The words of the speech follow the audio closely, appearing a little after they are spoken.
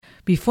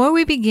Before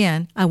we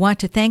begin, I want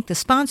to thank the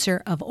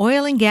sponsor of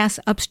Oil and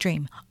Gas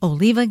Upstream,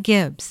 Oliva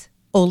Gibbs.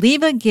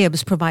 Oliva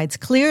Gibbs provides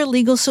clear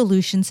legal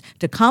solutions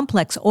to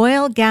complex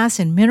oil, gas,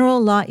 and mineral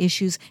law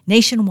issues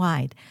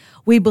nationwide.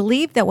 We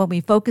believe that when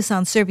we focus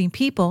on serving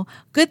people,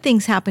 good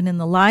things happen in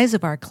the lives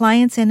of our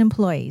clients and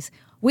employees.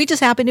 We just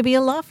happen to be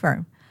a law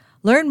firm.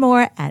 Learn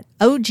more at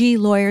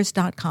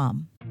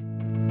oglawyers.com.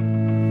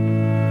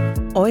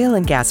 Oil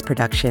and gas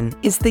production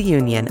is the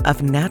union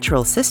of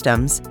natural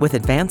systems with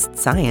advanced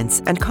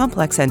science and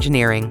complex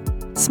engineering.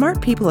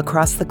 Smart people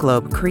across the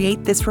globe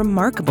create this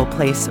remarkable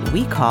place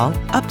we call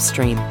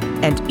upstream,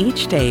 and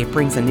each day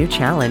brings a new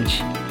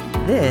challenge.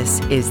 This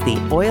is the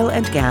Oil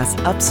and Gas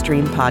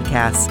Upstream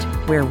podcast,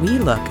 where we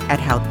look at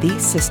how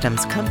these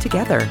systems come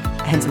together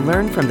and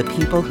learn from the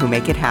people who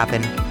make it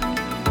happen.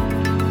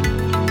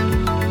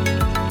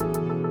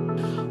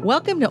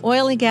 Welcome to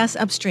Oil and Gas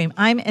Upstream.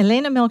 I'm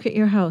Elena Milkert,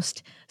 your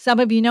host. Some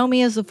of you know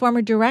me as the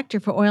former director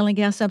for oil and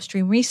gas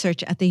upstream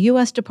research at the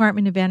U.S.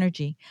 Department of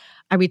Energy.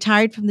 I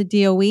retired from the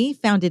DOE,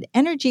 founded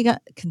Energy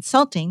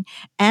Consulting,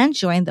 and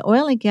joined the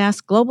Oil and Gas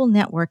Global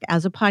Network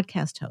as a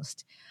podcast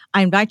host.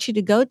 I invite you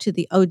to go to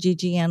the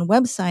OGGN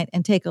website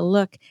and take a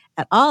look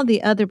at all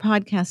the other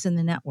podcasts in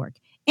the network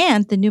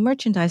and the new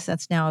merchandise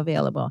that's now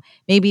available.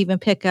 Maybe even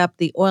pick up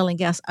the Oil and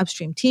Gas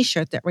Upstream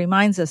t-shirt that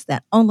reminds us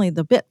that only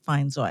the bit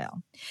finds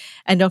oil.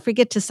 And don't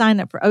forget to sign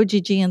up for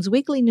OGGN's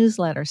weekly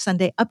newsletter,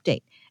 Sunday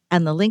Update,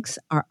 and the links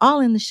are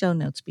all in the show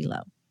notes below.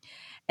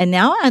 And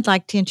now I'd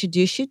like to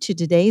introduce you to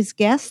today's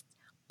guest,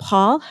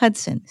 Paul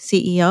Hudson,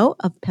 CEO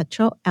of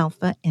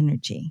PetroAlpha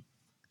Energy.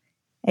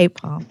 Hey,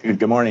 Paul.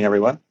 Good morning,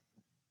 everyone.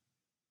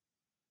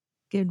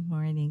 Good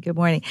morning. Good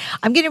morning.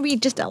 I'm going to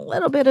read just a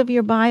little bit of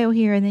your bio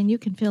here, and then you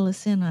can fill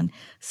us in on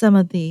some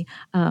of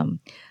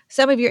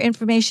your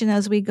information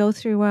as we go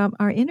through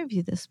our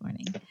interview this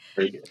morning.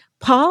 Very good.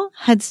 Paul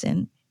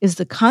Hudson is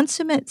the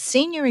consummate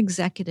senior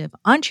executive,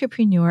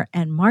 entrepreneur,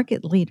 and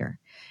market leader,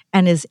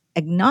 and is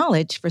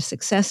acknowledged for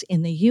success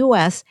in the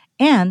U.S.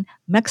 and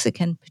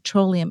Mexican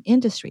petroleum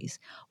industries,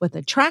 with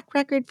a track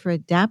record for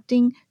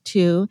adapting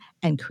to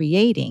and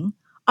creating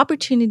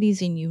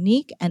opportunities in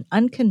unique and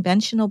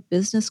unconventional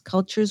business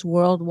cultures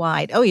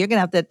worldwide. Oh, you're going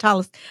to have to tell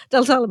us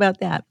all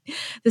about that.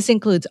 This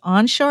includes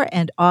onshore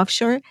and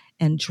offshore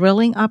and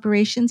drilling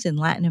operations in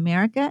Latin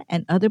America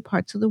and other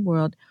parts of the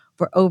world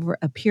for over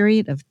a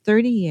period of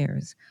 30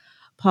 years.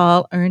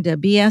 Paul earned a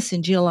BS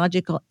in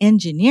geological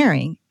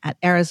engineering at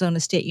Arizona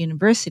State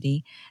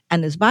University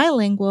and is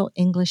bilingual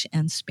English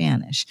and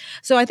Spanish.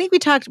 So I think we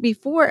talked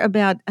before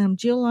about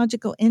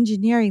geological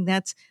engineering.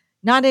 That's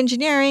not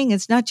engineering,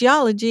 it's not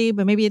geology,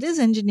 but maybe it is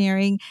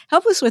engineering.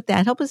 Help us with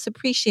that. Help us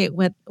appreciate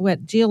what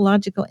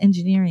geological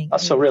engineering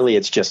is. So really,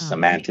 it's just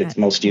semantics.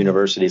 Most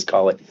universities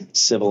call it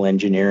civil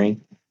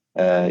engineering.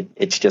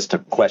 It's just a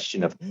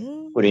question of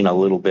putting a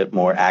little bit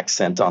more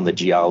accent on the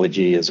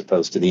geology as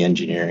opposed to the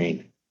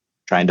engineering,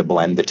 trying to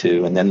blend the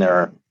two. And then there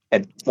are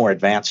more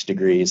advanced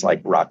degrees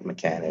like rock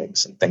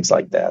mechanics and things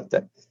like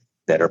that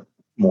are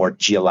more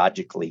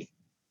geological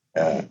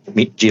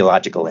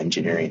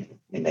engineering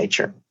in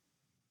nature.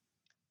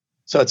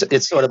 So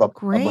it's sort of a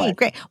great.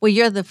 Well,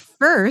 you're the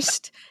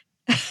first.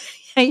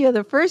 You're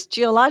the first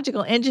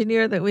geological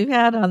engineer that we've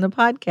had on the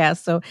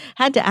podcast, so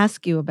had to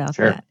ask you about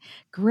that.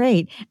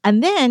 Great.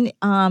 And then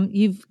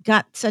you've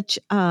got such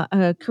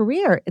a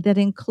career that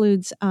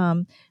includes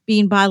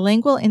being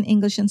bilingual in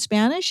English and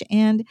Spanish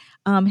and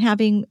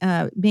having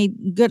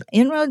made good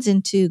inroads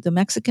into the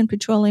Mexican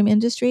petroleum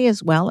industry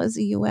as well as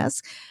the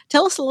U.S.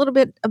 Tell us a little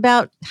bit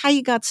about how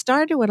you got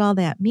started, what all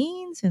that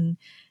means, and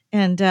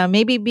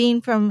maybe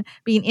being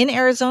in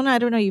Arizona, I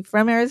don't know, you're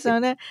from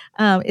Arizona,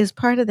 is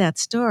part of that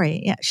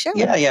story. Yeah, sure.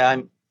 Yeah.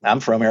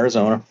 I'm from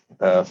Arizona,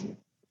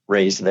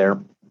 raised there,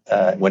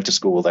 went to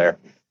school there.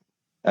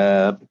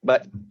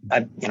 But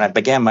I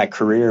began my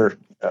career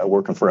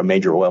working for a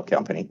major oil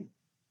company.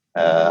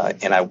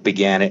 And I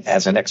began it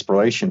as an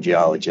exploration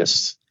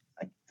geologist.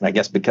 And I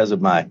guess because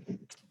of my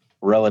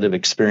relative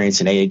experience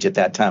and age at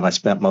that time, I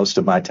spent most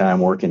of my time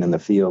working in the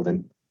field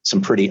in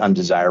some pretty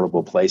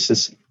undesirable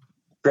places.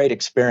 Great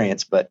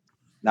experience, but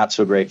not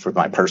so great for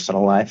my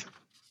personal life.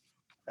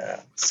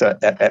 So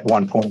at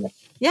one point,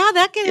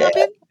 that can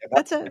happen.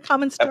 That's a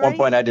common story. At one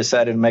point, I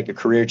decided to make a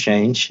career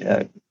change,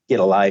 get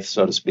a life,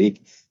 so to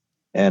speak,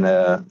 and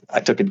I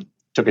took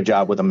a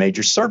job with a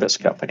major service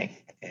company,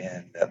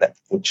 and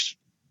which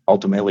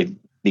ultimately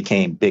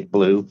became Big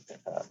Blue,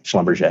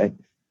 Schlumberger.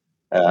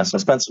 So I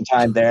spent some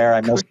time there.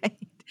 I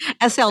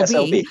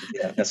SLB.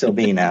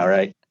 SLB now,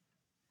 right?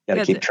 Got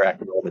to keep track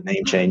of all the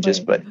name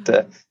changes,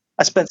 but.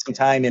 I spent some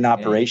time in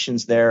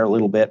operations there a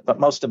little bit, but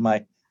most of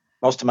my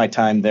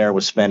time there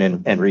was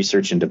spent in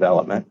research and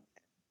development.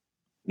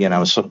 I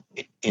was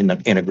in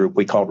a group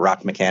we called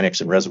rock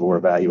mechanics and reservoir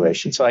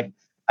evaluation. So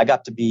I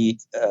got to be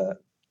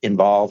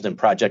involved in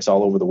projects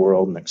all over the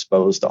world and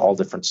exposed to all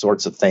different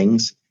sorts of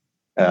things,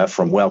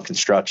 from well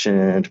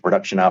construction to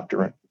production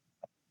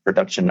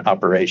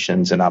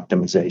operations and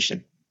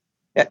optimization,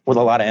 with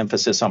a lot of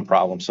emphasis on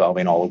problem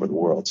solving all over the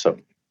world. So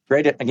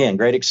great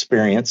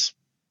experience.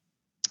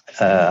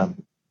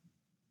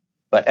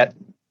 But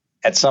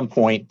at some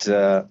point,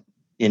 the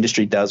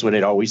industry does what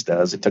it always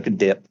does. It took a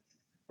dip,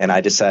 and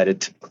I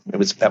decided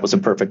that was a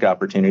perfect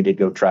opportunity to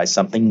go try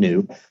something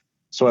new.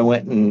 So I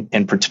went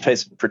and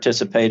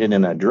participated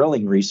in a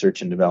drilling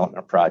research and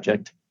development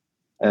project,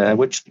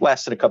 which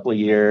lasted a couple of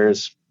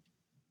years.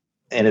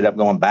 Ended up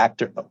going back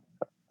to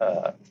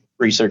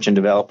research and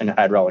development,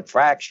 hydraulic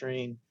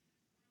fracturing,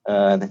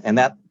 and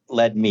that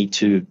led me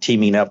to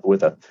teaming up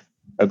with a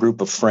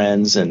group of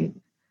friends and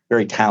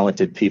very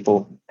talented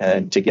people.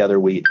 And together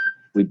we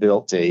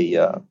built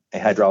a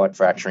hydraulic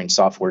fracturing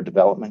software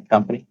development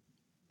company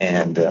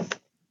and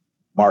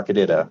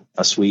marketed a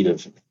suite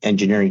of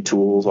engineering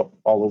tools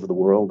all over the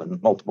world in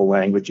multiple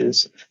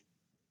languages,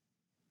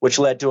 which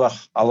led to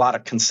a lot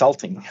of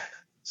consulting.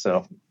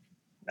 So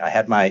I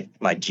had my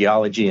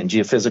geology and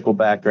geophysical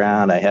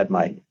background. I had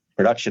my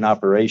production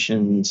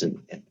operations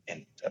and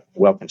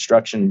well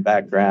construction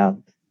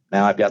background.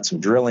 Now I've got some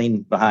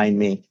drilling behind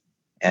me,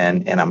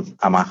 and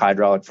I'm a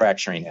hydraulic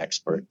fracturing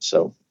expert.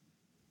 So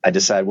I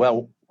decided,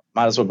 well,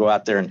 might as well go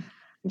out there and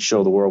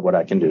show the world what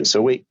I can do.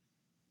 So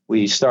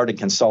we started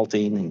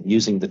consulting and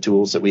using the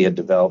tools that we had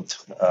developed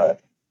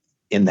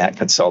in that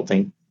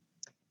consulting.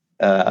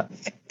 And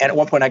at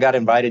one point, I got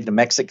invited to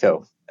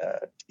Mexico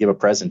to give a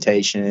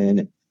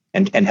presentation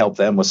and help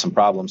them with some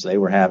problems they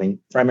were having,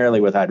 primarily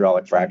with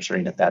hydraulic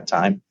fracturing at that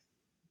time.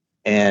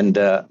 And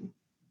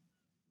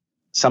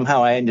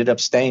somehow I ended up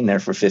staying there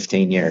for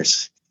 15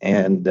 years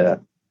and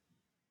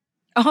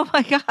oh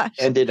my gosh.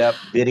 Ended up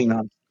bidding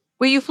on.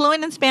 Were you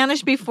fluent in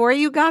Spanish before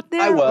you got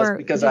there? I was,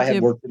 because I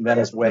had worked in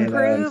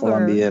Venezuela and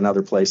Colombia and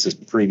other places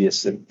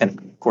previous. And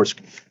of course,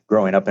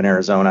 growing up in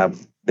Arizona,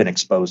 I've been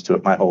exposed to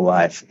it my whole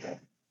life.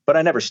 But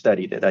I never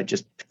studied it. I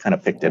just kind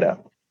of picked it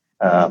up.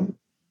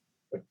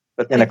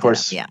 But then, of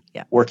course,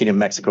 working in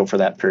Mexico for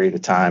that period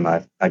of time,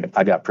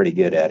 I got pretty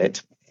good at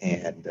it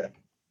and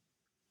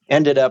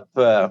ended up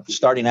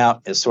starting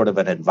out as sort of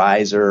an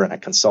advisor and a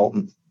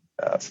consultant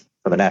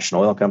for the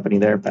national oil company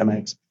there,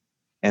 Pemex,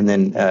 and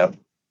then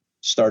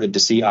started to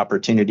see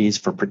opportunities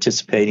for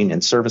participating in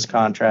service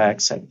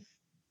contracts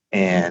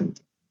and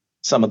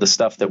some of the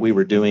stuff that we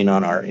were doing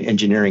on our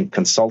engineering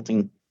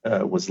consulting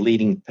was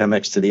leading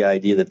Pemex to the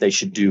idea that they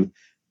should do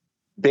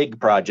big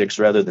projects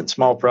rather than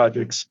small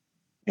projects.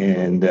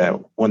 And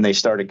when they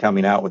started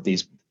coming out with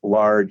these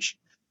large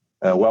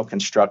well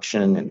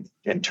construction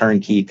and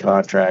turnkey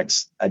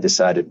contracts, I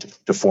decided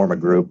to form a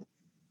group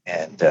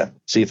and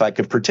see if I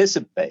could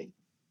participate,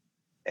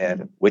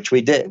 and which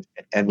we did.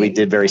 And we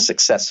did very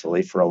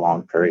successfully for a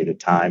long period of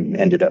time,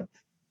 ended up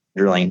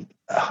drilling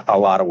a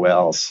lot of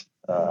wells,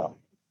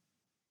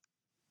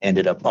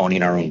 ended up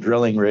owning our own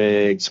drilling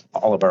rigs,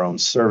 all of our own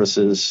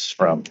services,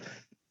 from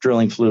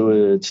drilling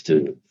fluids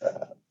to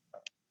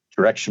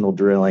directional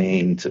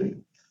drilling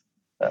to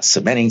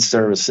cementing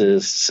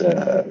services,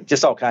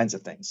 just all kinds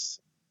of things.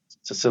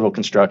 So civil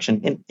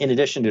construction. In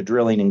addition to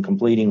drilling and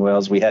completing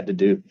wells, we had to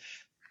do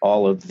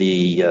all of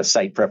the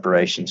site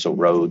preparation, so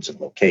roads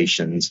and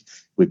locations.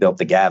 We built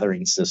the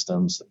gathering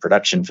systems, the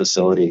production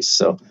facilities.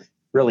 So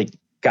really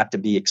got to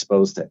be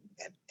exposed to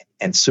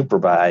and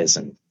supervise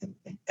and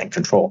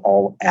control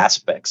all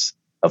aspects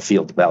of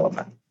field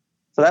development.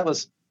 So that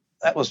was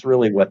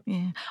really what.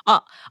 Yeah.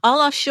 All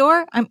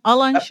offshore. I'm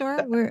all onshore.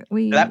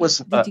 That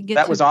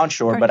was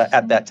onshore, but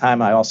at that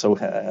time I also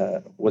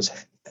had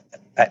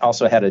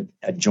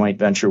a joint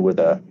venture with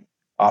a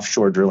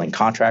offshore drilling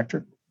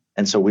contractor,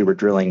 and so we were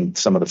drilling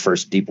some of the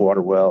first deep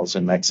water wells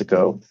in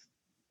Mexico,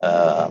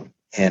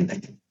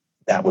 and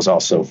that was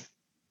also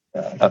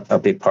a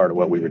big part of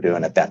what we were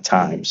doing at that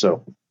time.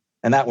 So,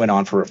 and that went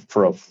on for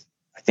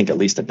I think at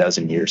least a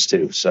dozen years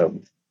too.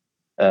 So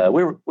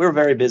we were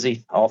very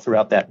busy all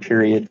throughout that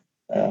period.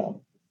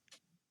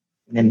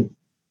 And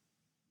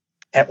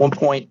at one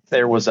point,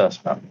 there was a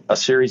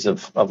series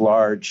of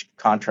large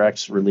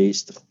contracts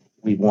released.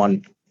 We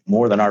won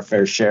more than our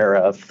fair share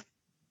of,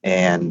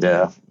 and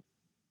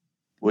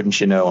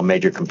wouldn't you know, a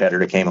major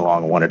competitor came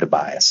along and wanted to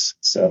buy us.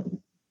 So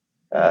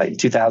in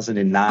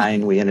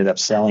 2009, we ended up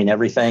selling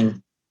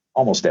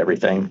almost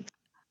everything,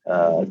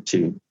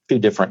 to two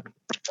different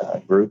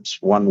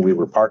groups. One we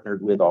were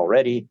partnered with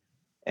already,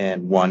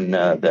 and one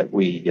that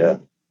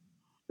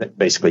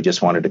basically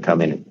just wanted to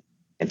come in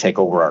and take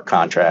over our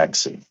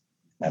contracts and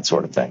that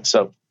sort of thing.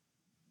 So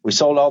we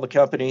sold all the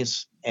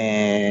companies,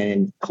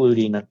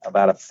 including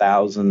about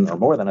 1,000 or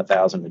more than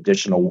 1,000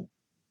 additional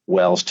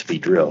wells to be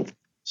drilled.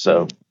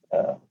 So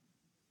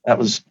that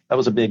was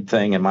a big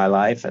thing in my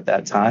life at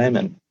that time,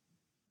 and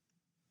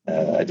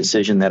a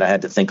decision that I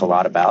had to think a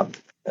lot about.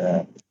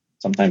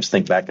 Sometimes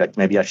think back, like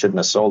maybe I shouldn't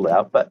have sold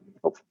out, but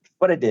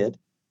I did.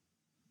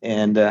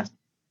 And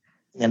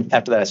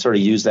after that, I sort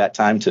of used that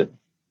time to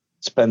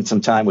spend some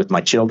time with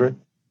my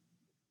children.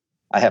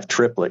 I have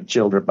triplet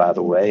children, by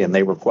the way, and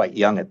they were quite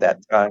young at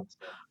that time.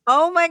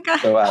 Oh my God!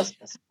 So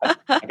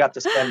I got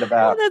to spend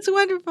about that's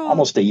wonderful.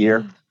 Almost a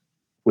year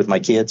with my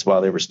kids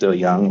while they were still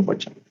young,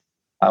 which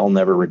I'll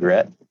never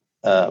regret.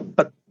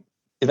 But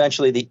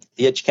eventually, the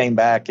itch came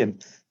back,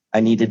 and I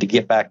needed to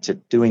get back to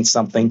doing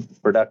something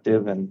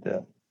productive.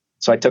 And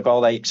So I took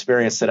all the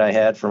experience that I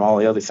had from all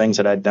the other things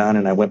that I'd done,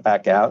 and I went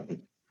back out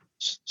and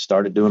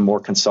started doing more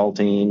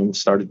consulting and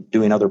started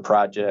doing other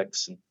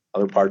projects in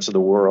other parts of the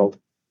world.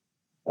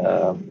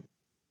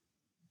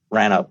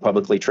 Ran a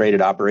publicly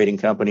traded operating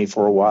company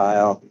for a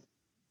while.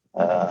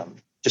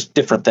 Just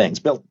different things.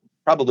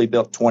 Probably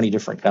built 20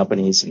 different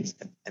companies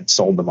and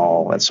sold them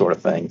all, that sort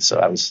of thing. So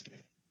I was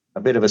a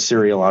bit of a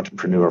serial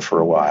entrepreneur for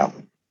a while.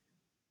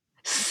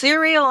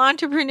 Serial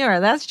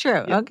entrepreneur. That's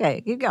true. Yeah. Okay,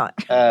 keep going.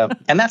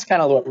 And that's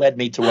kind of what led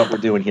me to what we're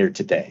doing here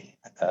today.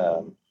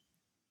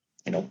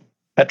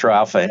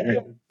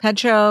 PetroAlpha.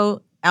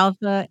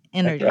 PetroAlpha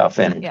Energy. PetroAlpha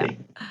Energy.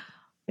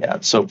 Yeah.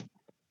 So,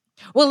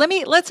 well,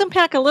 let's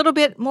unpack a little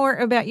bit more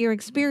about your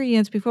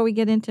experience before we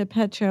get into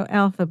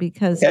PetroAlpha,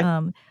 because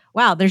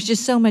wow, there's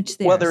just so much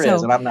there. Well, there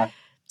is, and I'm not.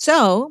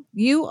 So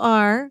you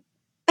are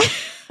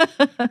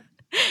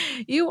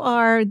you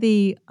are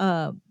the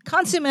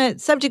consummate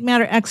subject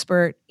matter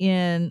expert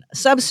in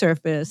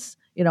subsurface,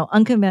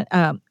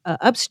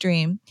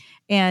 upstream,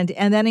 and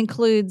that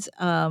includes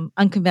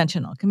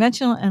conventional,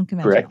 unconventional.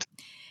 Correct.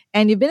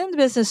 And you've been in the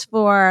business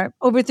for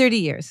over 30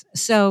 years.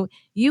 So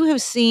you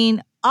have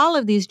seen all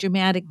of these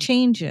dramatic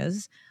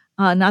changes,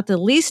 not the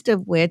least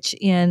of which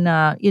in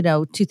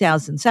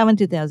 2007,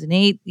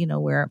 2008,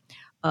 where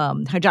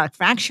hydraulic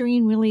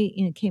fracturing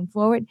really came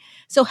forward.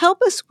 So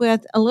help us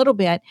with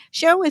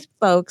share with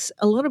folks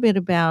a little bit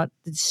about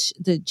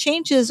the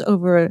changes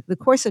over the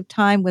course of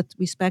time with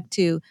respect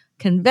to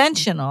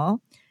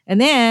conventional, and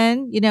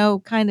then,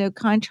 kind of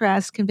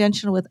contrast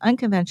conventional with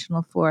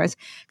unconventional for us,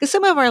 because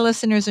some of our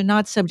listeners are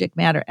not subject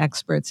matter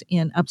experts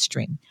in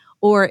upstream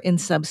or in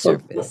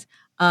subsurface.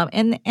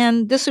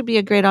 And this would be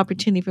a great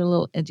opportunity for a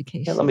little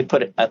education. Yeah, let me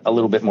put it a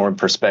little bit more in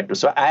perspective.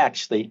 So I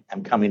actually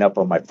am coming up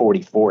on my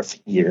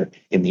 44th year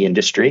in the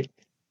industry.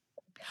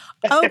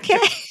 Okay.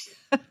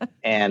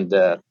 And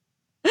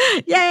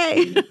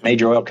yay! The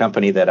major oil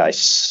company that I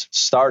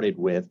started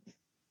with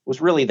was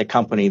really the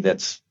company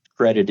that's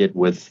credited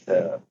with,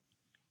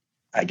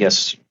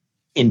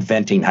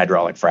 inventing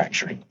hydraulic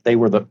fracturing. They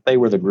were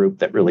the group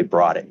that really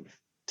brought it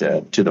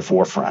to the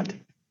forefront.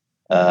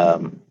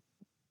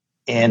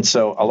 And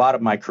so a lot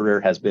of my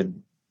career has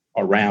been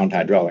around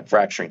hydraulic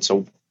fracturing.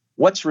 So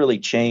what's really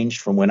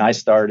changed from when I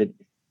started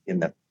in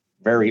the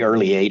very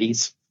early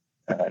 80s,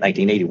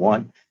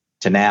 1981,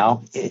 to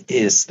now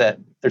is that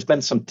there's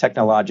been some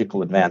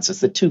technological advances.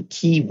 The two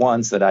key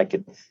ones that I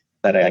could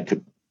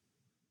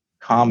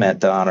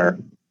comment on are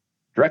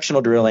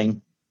directional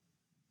drilling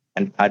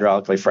and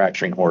hydraulically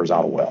fracturing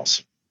horizontal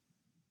wells.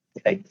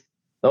 Okay,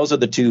 those are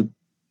the two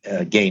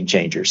game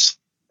changers.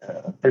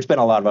 There's been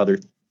a lot of other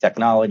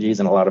technologies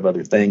and a lot of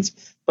other things,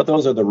 but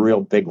those are the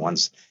real big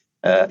ones.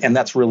 And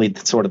that's really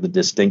sort of the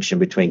distinction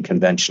between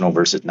conventional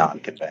versus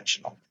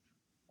non-conventional.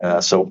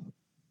 So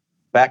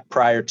back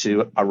prior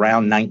to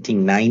around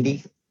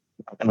 1990,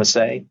 I'm going to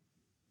say,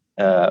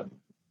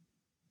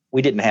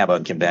 we didn't have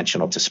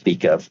unconventional to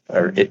speak of,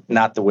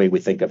 not the way we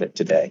think of it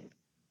today.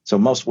 So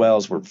most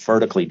wells were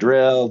vertically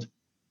drilled,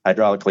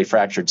 hydraulically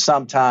fractured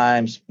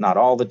sometimes, not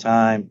all the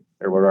time.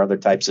 There were other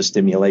types of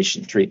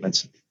stimulation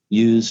treatments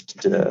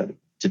used to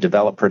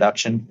develop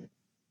production.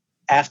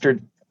 After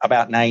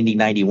about 90,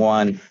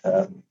 91,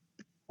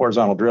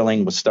 horizontal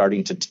drilling was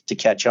starting to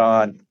catch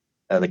on.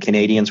 The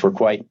Canadians were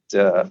quite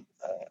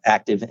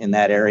active in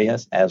that area,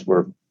 as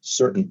were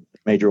certain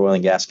major oil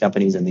and gas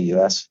companies in the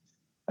U.S.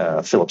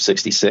 Phillips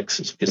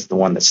 66 is the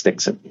one that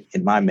sticks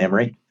in my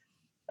memory.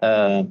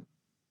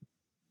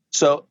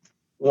 So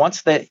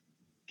once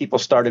people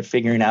started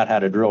figuring out how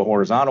to drill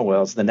horizontal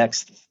wells, the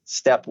next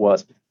step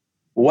was,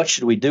 what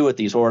should we do with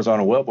these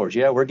horizontal wellbores?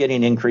 Yeah, we're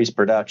getting increased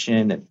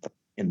production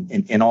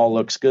and all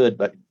looks good,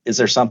 but is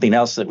there something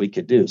else that we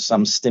could do?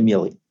 Some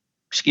stimulation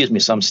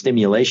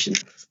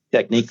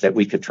technique that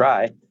we could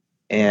try.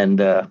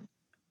 And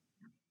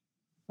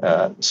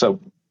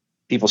so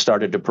people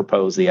started to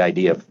propose the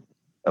idea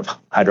of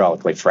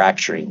hydraulically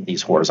fracturing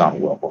these horizontal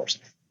wellbores.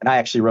 And I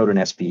actually wrote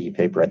an SPE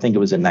paper, I think it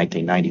was in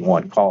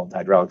 1991, called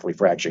Hydraulically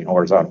Fracturing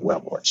Horizontal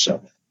Wellbores.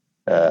 So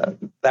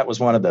that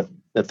was one of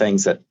the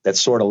things that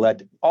sort of led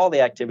to all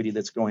the activity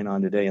that's going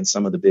on today in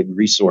some of the big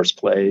resource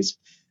plays,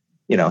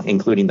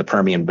 including the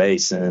Permian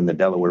Basin, the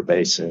Delaware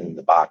Basin,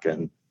 the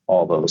Bakken,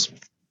 all those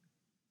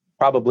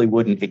probably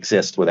wouldn't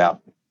exist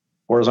without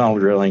horizontal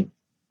drilling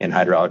and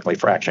hydraulically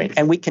fracturing.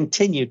 And we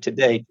continue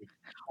today.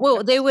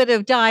 Well, they would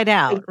have died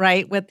out,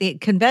 right? With the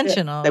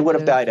conventional. Yeah, they would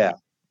have died out.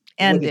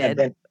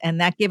 Ended,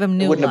 and that gave them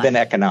new life. It wouldn't have been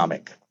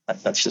economic.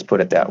 Let's just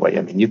put it that way.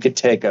 I mean, you could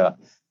take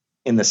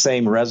in the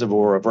same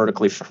reservoir, a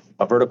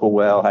vertical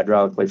well,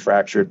 hydraulically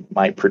fractured,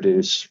 might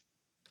produce,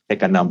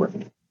 pick a number,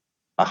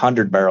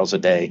 100 barrels a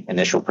day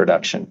initial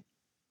production.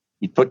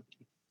 You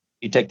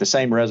take the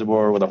same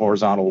reservoir with a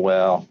horizontal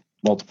well,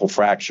 multiple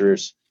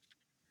fractures,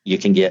 you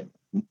can get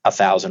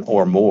 1,000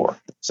 or more.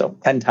 So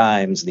 10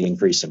 times the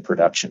increase in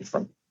production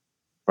from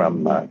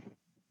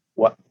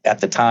what at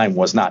the time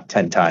was not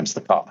 10 times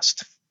the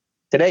cost.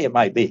 Today it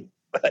might be,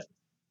 but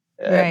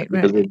right.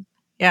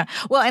 Yeah.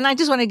 Well, and I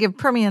just want to give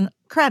Permian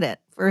credit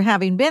for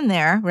having been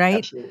there, right?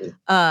 Absolutely.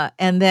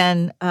 And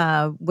then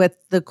with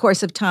the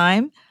course of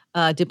time,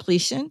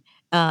 depletion,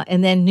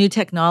 and then new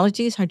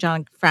technologies,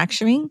 hydraulic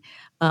fracturing,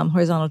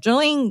 horizontal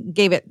drilling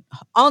gave it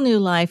all new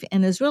life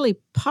and is really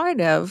part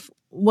of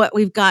what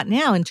we've got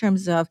now in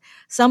terms of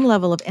some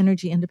level of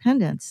energy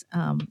independence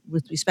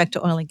with respect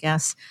to oil and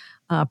gas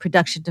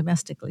production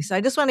domestically. So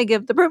I just want to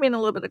give the Permian a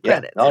little bit of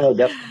credit. Yeah. No,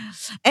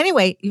 definitely.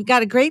 Anyway, you've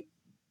got a great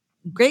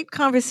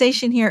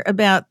conversation here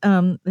about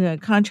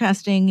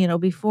contrasting,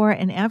 before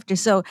and after.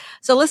 So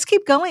let's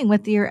keep going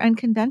with your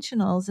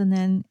unconventionals, and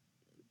then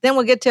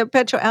we'll get to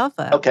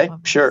PetroAlpha. Okay,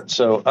 sure.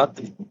 So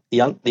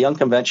the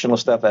unconventional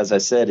stuff, as I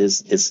said,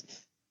 is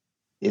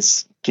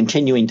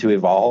continuing to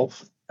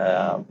evolve.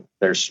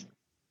 There's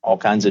all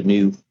kinds of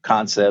new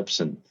concepts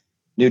and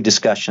new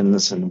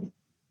discussions, and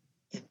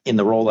in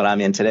the role that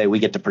I'm in today, we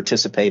get to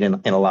participate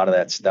in a lot of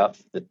that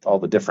stuff. That all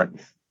the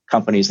different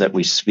companies that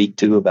we speak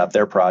to about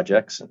their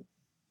projects, and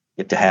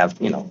get to have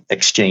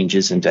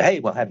exchanges into, hey,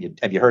 well, have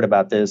you heard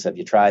about this? Have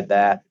you tried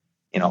that?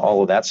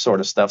 All of that sort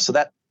of stuff. So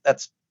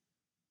that's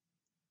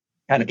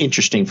kind of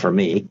interesting for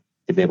me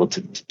to be able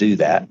to do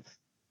that.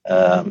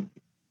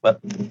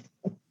 But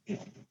of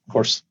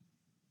course,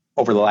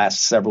 over the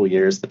last several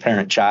years, the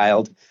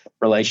parent-child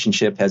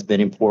relationship has been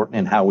important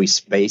in how we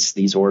space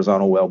these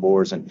horizontal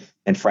wellbores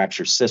and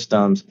fracture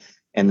systems.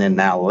 And then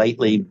now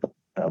lately,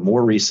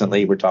 more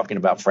recently, we're talking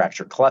about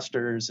fracture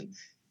clusters, and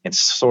it's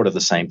sort of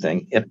the same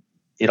thing.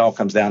 It all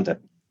comes down to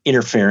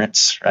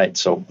interference, right?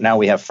 So now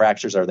we have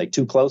fractures. Are they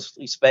too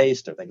closely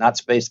spaced? Are they not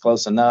spaced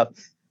close enough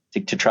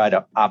to try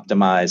to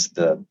optimize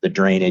the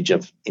drainage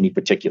of any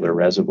particular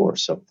reservoir?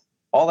 So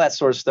all that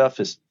sort of stuff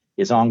is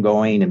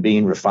ongoing and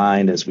being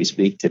refined as we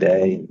speak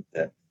today.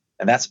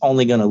 And that's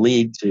only going to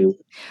lead to...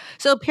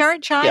 So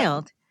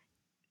parent-child.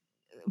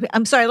 Yeah.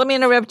 I'm sorry, let me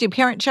interrupt you.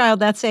 Parent-child,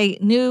 that's a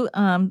new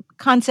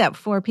concept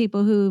for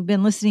people who've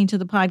been listening to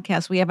the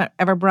podcast. We haven't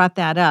ever brought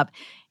that up.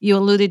 You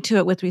alluded to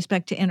it with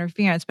respect to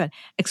interference, but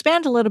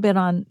expand a little bit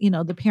on,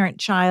 the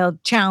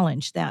parent-child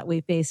challenge that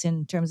we face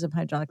in terms of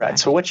hydraulic fracture. Right.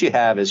 So what you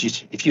have is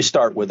if you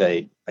start with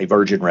a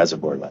virgin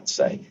reservoir, let's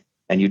say,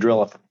 and you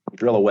drill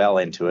a well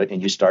into it,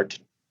 and you start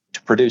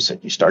to produce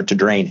it, you start to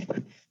drain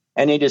it,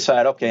 and you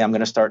decide, okay, I'm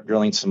going to start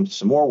drilling some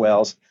more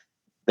wells.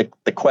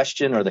 The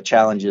question or the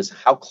challenge is,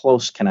 how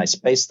close can I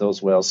space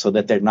those wells so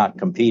that they're not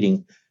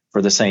competing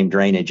for the same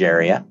drainage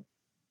area?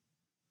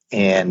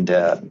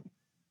 And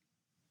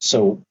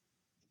so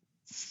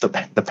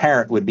the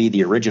parent would be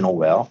the original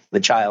well, the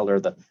child are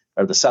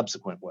the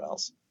subsequent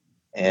wells.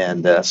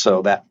 And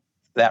so that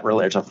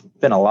really, there's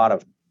been a lot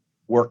of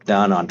work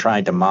done on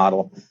trying to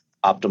model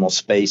optimal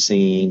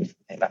spacing,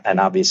 and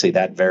obviously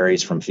that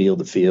varies from field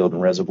to field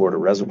and reservoir to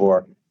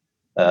reservoir.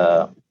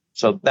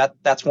 So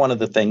that's one of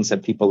the things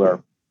that people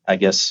are, I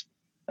guess,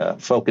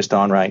 focused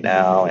on right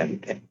now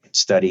and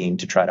studying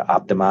to try to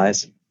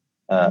optimize.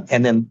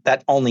 And then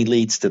that only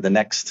leads to the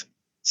next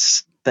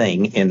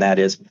thing, and that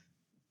is,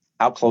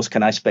 how close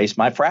can I space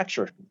my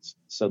fractures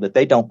so that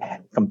they don't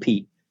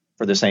compete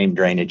for the same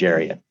drainage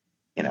area?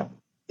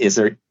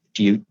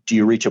 Do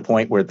you reach a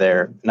point where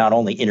there not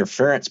only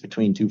interference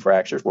between two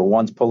fractures, where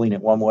one's pulling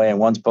it one way and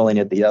one's pulling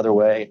it the other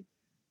way,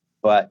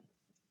 but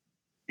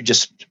you're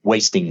just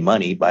wasting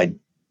money by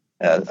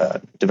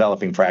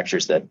developing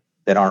fractures that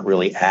aren't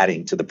really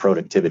adding to the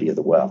productivity of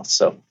the well.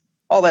 So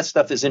all that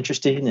stuff is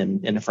interesting,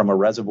 and from a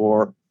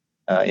reservoir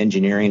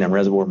engineering and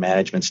reservoir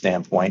management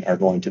standpoint, are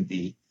going to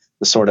be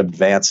the sort of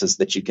advances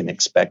that you can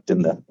expect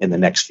in the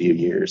next few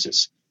years.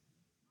 Is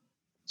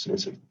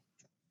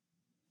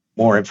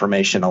more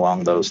information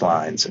along those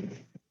lines,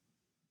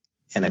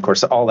 and of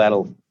course all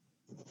that'll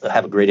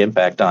have a great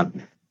impact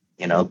on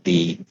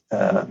the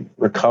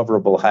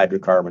recoverable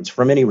hydrocarbons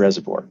from any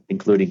reservoir,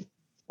 including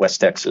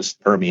West Texas,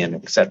 Permian,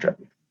 etc.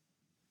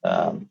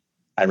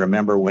 I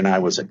remember when I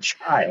was a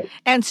child,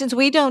 and since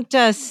we don't, go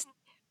ahead.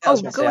 I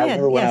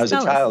remember when I was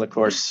a child, of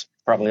course,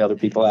 probably other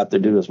people out there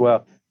do as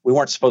well. We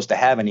weren't supposed to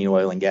have any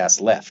oil and gas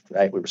left,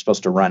 right? We were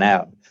supposed to run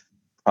out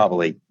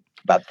probably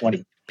about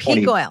 20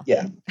 peak oil.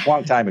 Yeah, a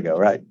long time ago,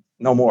 right?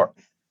 No more.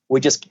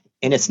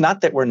 And it's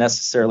not that we're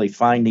necessarily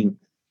finding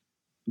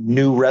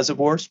new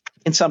reservoirs.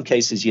 In some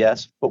cases,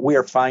 yes, but we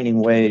are finding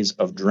ways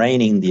of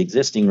draining the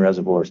existing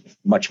reservoirs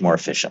much more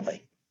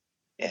efficiently.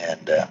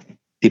 And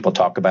people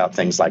talk about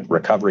things like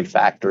recovery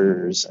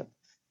factors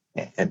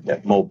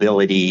and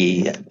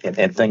mobility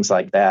and things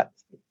like that.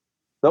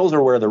 Those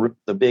are where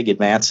the big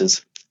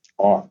advances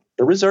are.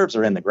 The reserves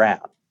are in the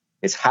ground.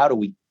 It's how do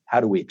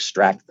we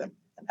extract them,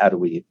 and how do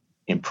we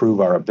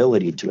improve our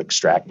ability to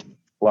extract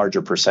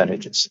larger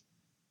percentages?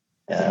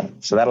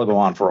 So that'll go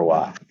on for a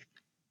while.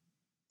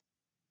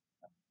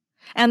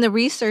 And the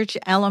research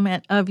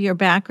element of your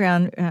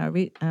background,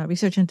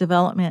 research and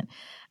development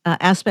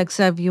aspects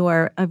of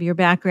your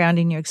background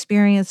and your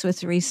experience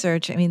with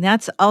research, I mean,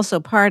 that's also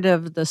part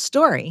of the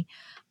story.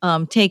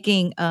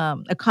 Taking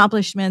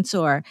accomplishments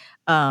or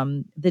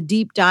the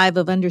deep dive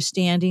of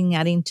understanding,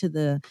 adding to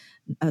the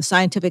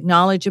scientific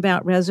knowledge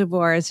about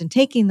reservoirs and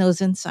taking those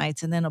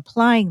insights and then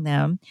applying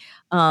them.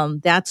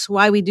 That's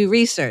why we do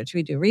research.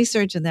 We do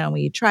research and then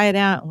we try it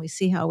out and we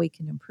see how we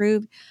can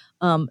improve.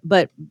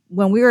 But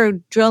when we were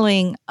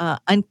drilling,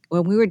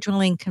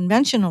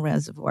 conventional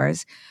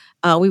reservoirs,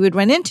 we would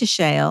run into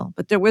shale,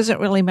 but there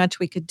wasn't really much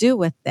we could do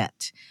with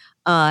it.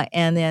 But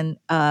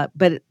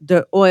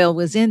the oil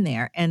was in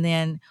there. And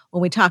then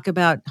when we talk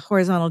about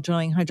horizontal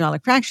drilling,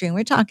 hydraulic fracturing,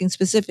 we're talking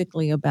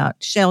specifically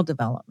about shale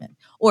development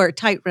or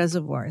tight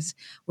reservoirs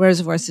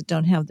that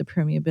don't have the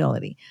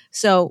permeability.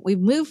 So we've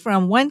moved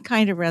from one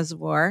kind of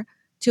reservoir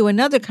to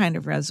another kind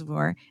of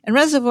reservoir,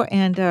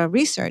 and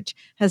research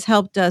has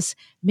helped us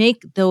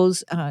make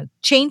those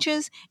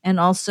changes and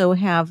also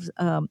have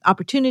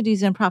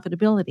opportunities and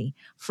profitability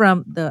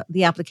from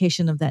the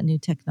application of that new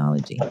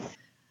technology.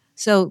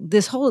 So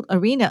this whole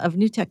arena of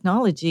new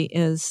technology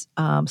is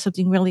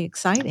something really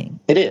exciting.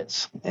 It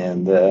is,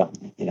 and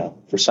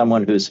for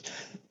someone who's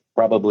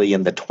probably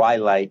in the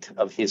twilight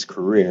of his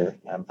career,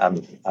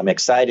 I'm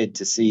excited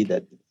to see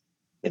that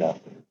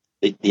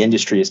the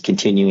industry is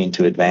continuing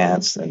to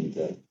advance,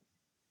 and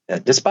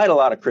despite a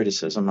lot of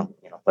criticism,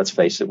 let's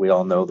face it, we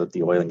all know that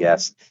the oil and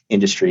gas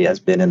industry has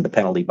been in the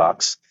penalty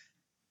box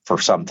for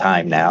some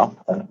time now.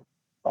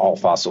 All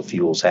fossil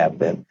fuels have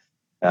been,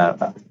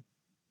 and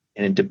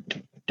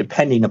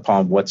depending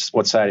upon what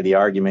side of the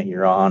argument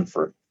you're on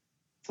for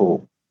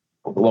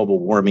global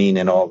warming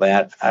and all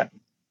that,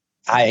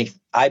 I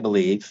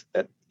believe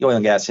that the oil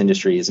and gas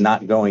industry is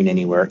not going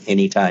anywhere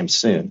anytime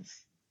soon.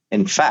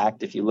 In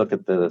fact, if you look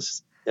at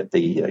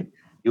the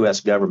U.S.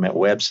 government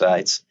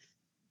websites,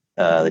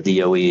 the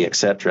DOE, et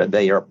cetera,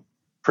 they are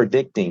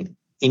predicting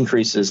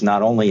increases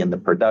not only in the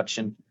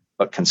production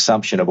but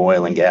consumption of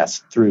oil and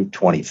gas through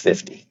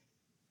 2050.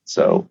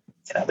 So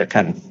they're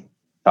kind of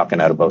talking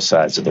out of both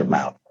sides of their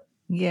mouth.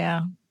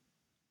 Yeah.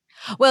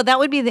 Well, that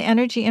would be the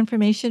Energy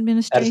Information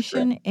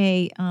Administration,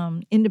 a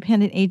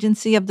independent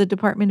agency of the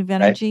Department of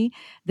Energy. Right.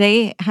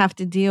 They have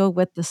to deal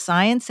with the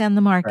science and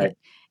the market, right,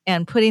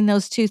 and putting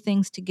those two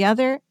things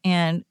together.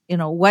 And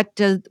what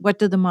do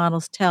the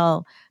models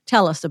tell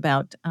us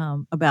about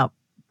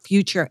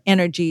future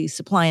energy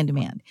supply and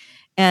demand,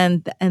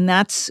 and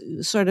that's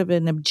sort of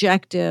an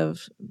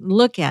objective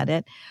look at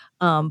it.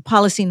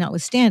 Policy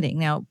notwithstanding.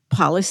 Now,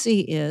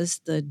 policy is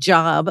the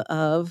job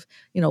of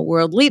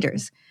world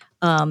leaders,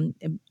 and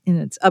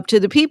it's up to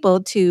the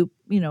people to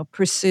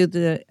pursue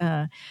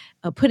the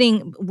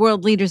putting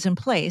world leaders in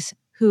place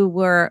who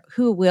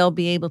will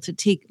be able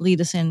to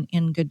lead us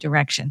in good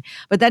direction.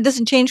 But that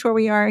doesn't change where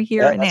we are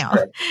here and now.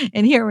 Correct.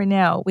 And here and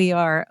now we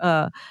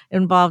are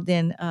involved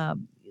in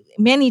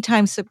many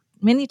types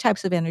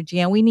of energy,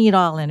 and we need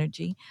all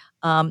energy.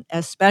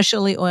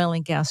 Especially oil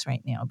and gas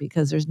right now,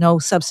 because there's no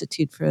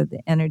substitute for the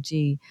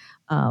energy,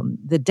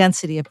 the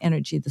density of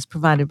energy that's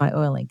provided by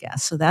oil and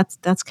gas. So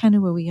that's kind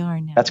of where we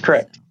are now. That's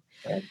correct.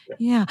 So,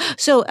 yeah.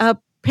 So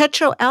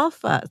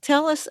PetroAlpha,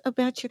 tell us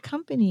about your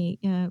company.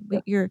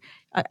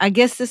 I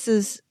guess this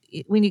is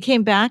when you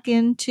came back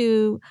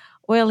into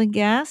oil and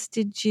gas.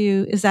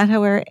 Is that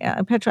how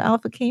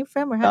PetroAlpha came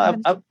from?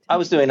 Or I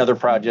was doing other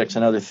projects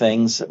and other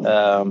things,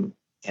 and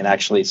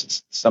actually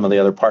some of the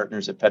other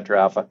partners at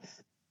PetroAlpha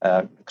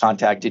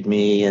contacted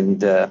me, and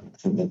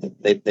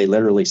they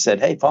literally said,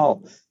 "Hey,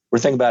 Paul, we're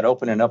thinking about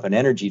opening up an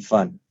energy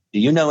fund.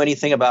 Do you know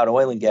anything about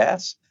oil and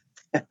gas?"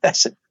 I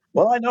said,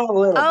 "Well, I know a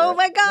little bit." Oh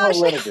my gosh! I know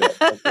a little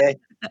bit, okay.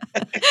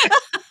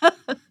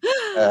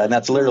 And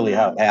that's literally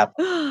how it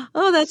happened.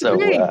 Oh, that's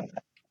great.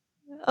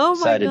 Oh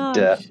my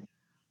gosh!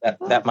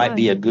 That might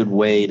be a good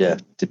way to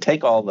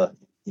take all the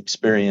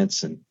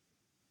experience and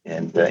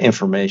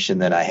information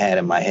that I had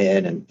in my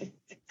head and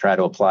try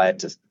to apply it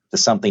to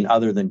something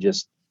other than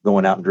just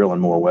going out and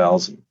drilling more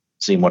wells and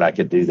seeing what I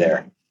could do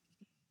there.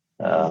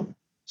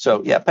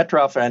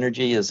 PetroAlpha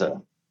Energy is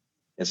a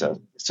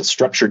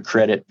structured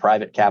credit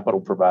private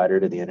capital provider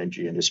to the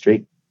energy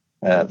industry.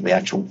 The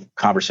actual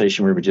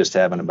conversation we were just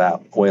having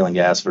about oil and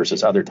gas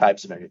versus other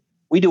types of energy.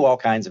 We do all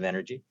kinds of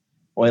energy.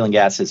 Oil and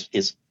gas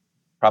is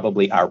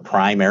probably our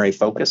primary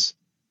focus,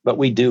 but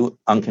we do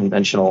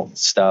unconventional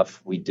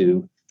stuff. We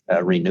do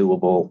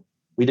renewable.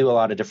 We do a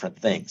lot of different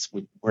things.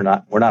 We're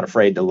not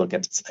afraid to look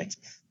at these things.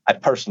 I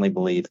personally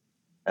believe,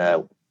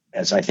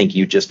 as I think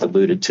you just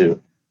alluded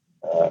to,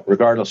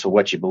 regardless of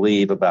what you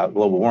believe about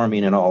global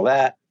warming and all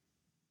that,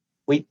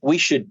 we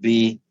should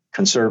be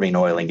conserving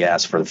oil and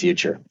gas for the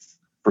future,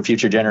 for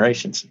future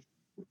generations.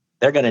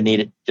 They're going to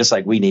need it just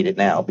like we need it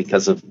now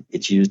because of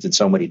it's used in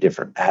so many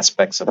different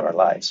aspects of our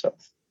lives.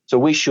 So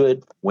we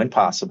should, when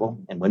possible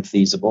and when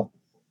feasible,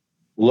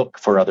 look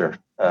for other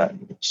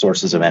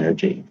sources of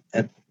energy.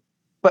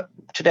 But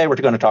today we're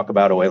going to talk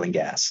about oil and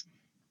gas.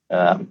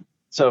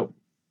 So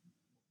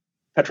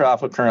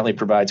PetroAlpha currently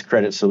provides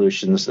credit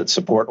solutions that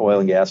support oil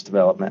and gas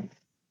development.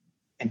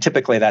 And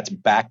typically that's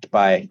backed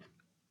by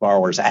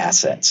borrowers'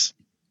 assets.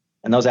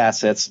 And those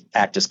assets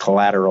act as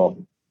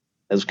collateral.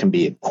 Those can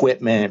be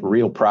equipment,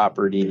 real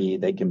property,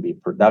 they can be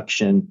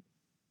production.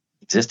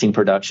 existing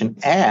production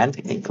and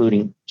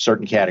including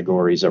certain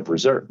categories of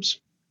reserves.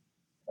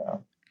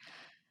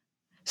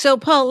 So,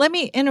 Paul, let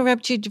me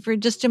interrupt you for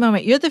just a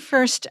moment. You're the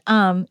first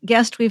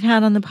guest we've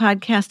had on the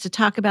podcast to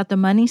talk about the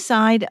money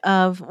side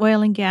of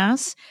oil and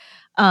gas.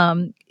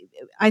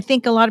 I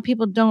think a lot of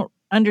people don't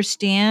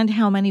understand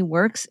how money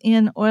works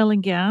in oil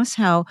and gas,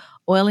 how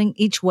oiling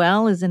each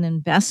well is an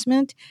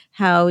investment,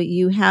 how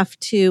you have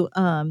to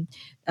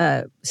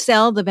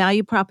sell the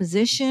value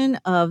proposition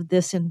of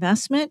this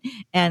investment,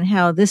 and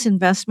how this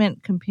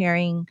investment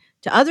comparing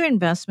to other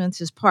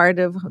investments is part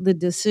of the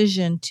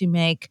decision to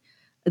make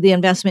the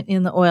investment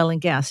in the oil and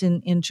gas,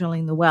 in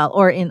drilling the well,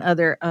 or in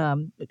other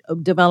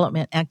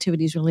development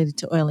activities related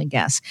to oil and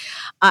gas.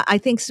 I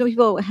think some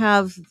people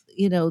have,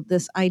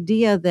 this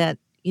idea that,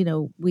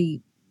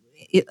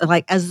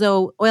 like as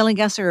though oil and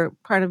gas are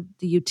part of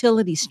the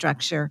utility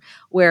structure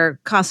where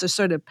costs are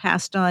sort of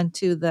passed on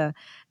to the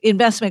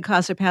investment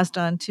costs are passed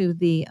on to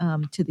the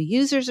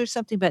users or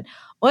something. But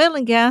oil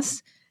and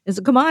gas is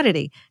a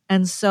commodity.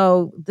 And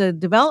so the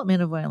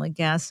development of oil and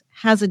gas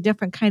has a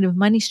different kind of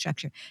money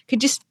structure.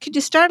 Could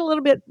you start a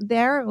little bit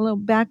there, a little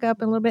back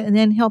up a little bit, and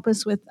then help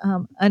us with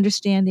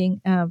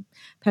understanding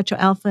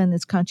PetroAlpha and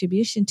its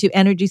contribution to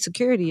energy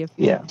security?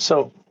 Yeah.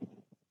 So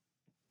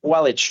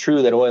while it's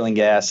true that oil and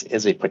gas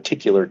is a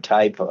particular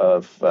type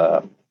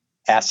of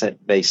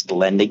asset-based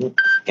lending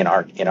in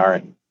our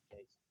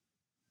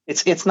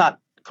it's not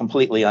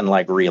completely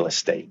unlike real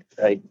estate,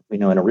 right?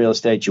 In a real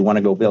estate, you want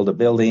to go build a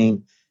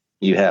building,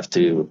 you have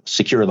to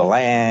secure the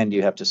land,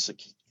 you have to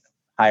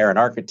hire an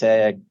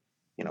architect,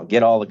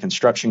 get all the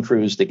construction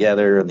crews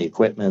together and the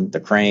equipment,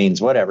 the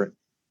cranes, whatever,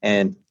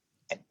 and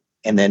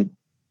then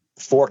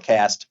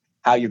forecast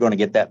how you're going to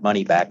get that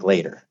money back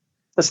later.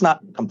 That's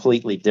not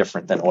completely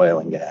different than oil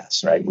and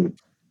gas, right?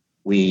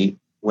 We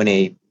when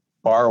a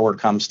borrower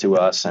comes to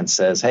us and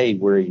says, "Hey,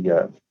 we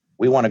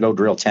want to go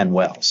drill 10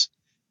 wells,"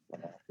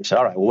 we say,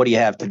 "All right, well, what do you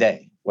have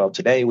today?" Well,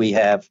 today we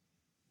have,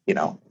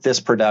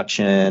 this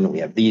production, we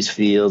have these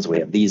fields, we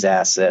have these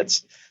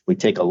assets. We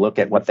take a look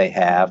at what they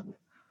have.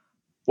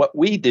 What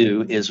we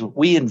do is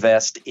we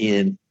invest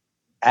in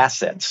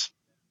assets.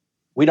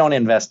 We don't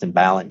invest in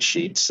balance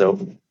sheets.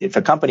 So if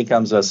a company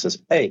comes to us and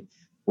says, "Hey,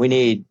 we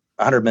need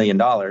 $100 million,"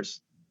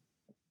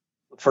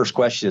 the first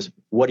question is,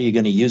 what are you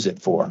going to use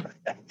it for?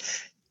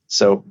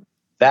 So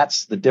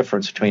that's the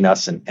difference between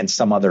us and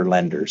some other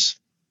lenders.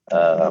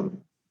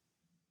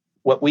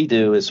 What we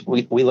do is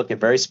we look at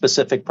very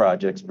specific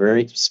projects,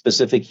 very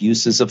specific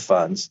uses of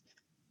funds,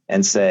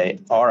 and say,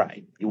 all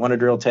right, you want to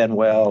drill 10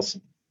 wells,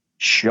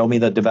 show me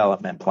the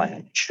development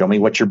plan. Show me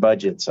what your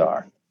budgets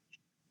are.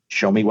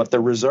 Show me what the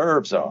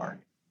reserves are.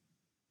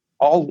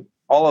 All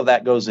of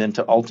that goes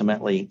into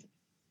ultimately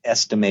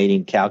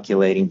estimating,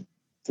 calculating,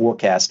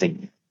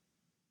 forecasting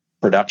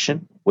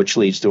production, which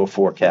leads to a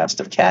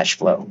forecast of cash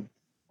flow.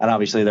 And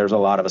obviously, there's a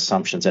lot of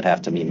assumptions that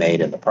have to be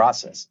made in the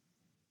process.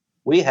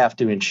 We have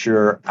to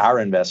ensure our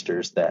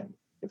investors that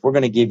if we're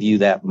going to give you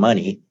that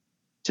money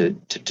to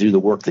do the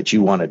work that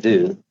you want to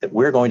do, that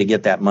we're going to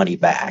get that money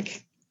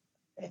back,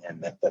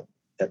 and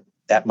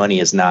that money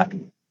is not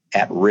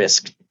at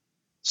risk.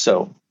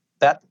 So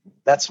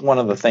that's one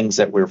of the things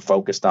that we're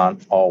focused on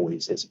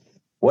always is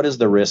what is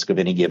the risk of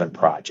any given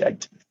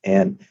project?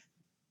 And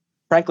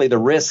frankly, the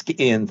risk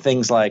in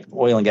things like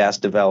oil and gas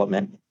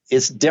development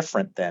is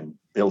different than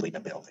building a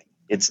building.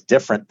 It's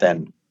different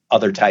than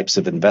other types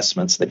of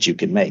investments that you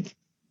can make.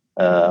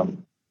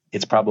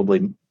 It's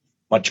probably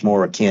much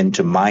more akin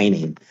to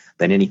mining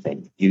than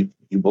anything. You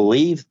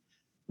believe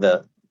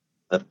the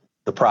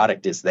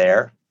product is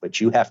there, but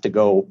you have to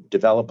go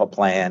develop a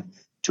plan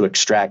to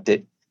extract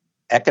it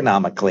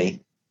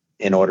economically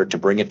in order to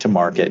bring it to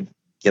market,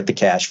 get the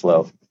cash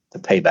flow to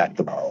pay back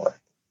the borrower.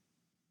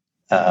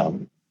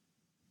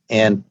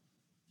 And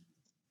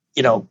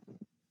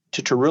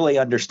to really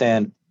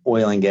understand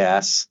oil and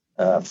gas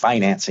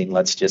financing,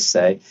 let's just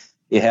say,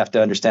 you have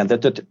to understand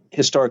that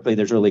historically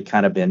there's really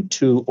kind of been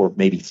 2 or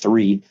maybe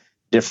 3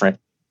 different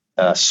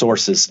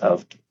sources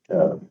of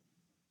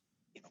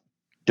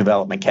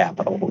development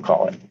capital, we'll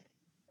call it.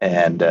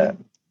 And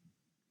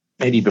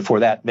maybe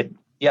before that, but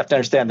you have to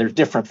understand there's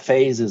different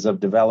phases of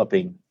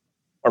developing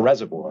a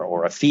reservoir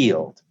or a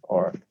field,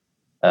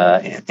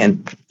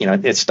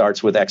 it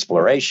starts with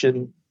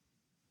exploration,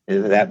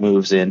 that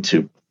moves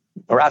into,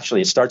 or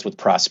actually it starts with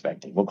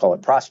prospecting. We'll call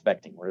it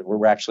prospecting, where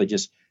we're actually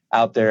just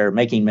out there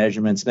making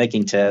measurements,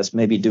 making tests,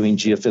 maybe doing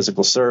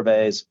geophysical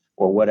surveys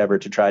or whatever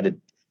to try to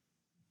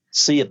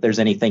see if there's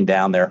anything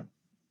down there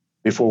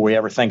before we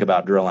ever think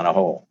about drilling a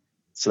hole.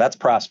 So that's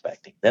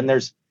prospecting. Then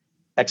there's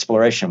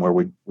exploration, where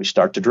we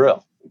start to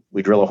drill.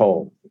 We drill a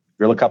hole,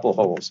 drill a couple of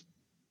holes.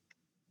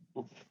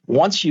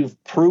 Once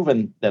you've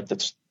proven that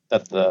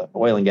the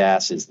oil and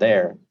gas is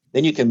there,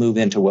 then you can move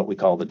into what we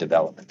call the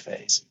development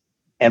phase.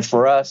 And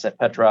for us at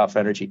PetroAlpha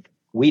Energy,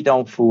 we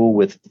don't fool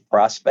with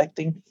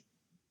prospecting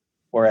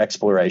or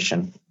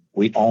exploration.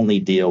 We only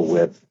deal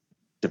with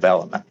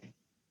development.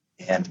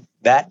 And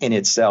that in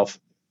itself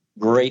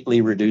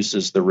greatly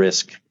reduces the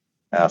risk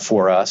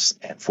for us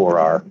and for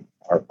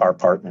our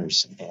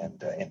partners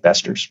and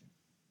investors.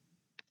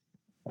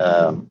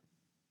 Um,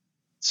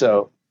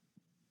 so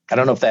I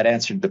don't know if that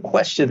answered the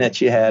question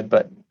that you had,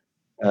 but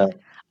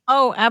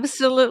Oh,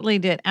 absolutely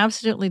did.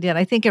 Absolutely did.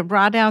 I think it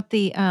brought out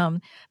the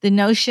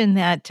notion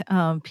that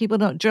people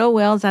don't drill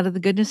wells out of the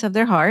goodness of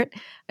their heart.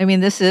 I mean,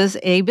 this is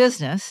a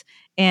business,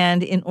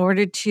 and in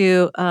order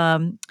to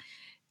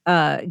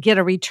get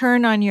a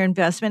return on your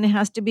investment, it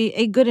has to be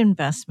a good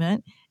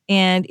investment.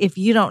 And if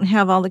you don't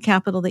have all the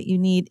capital that you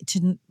need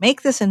to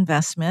make this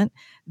investment,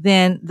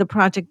 then the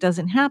project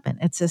doesn't happen.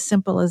 It's as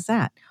simple as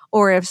that.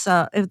 Or if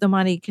the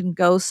money can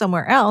go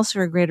somewhere else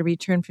for a greater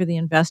return for the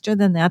investor,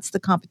 then that's the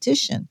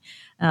competition,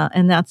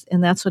 and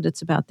that's what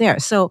it's about there.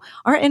 So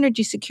our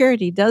energy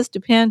security does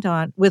depend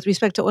on, with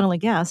respect to oil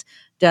and gas,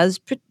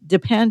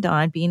 depend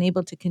on being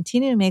able to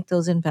continue to make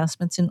those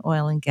investments in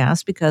oil and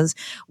gas, because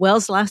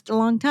wells last a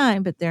long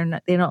time, but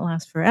they don't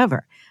last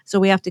forever. So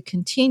we have to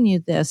continue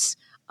this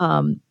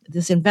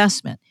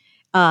investment.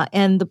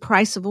 And the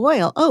price of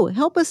oil. Oh,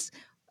 help us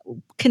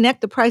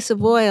connect the price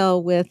of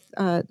oil with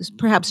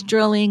perhaps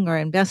drilling or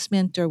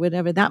investment or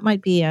whatever. That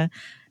might be an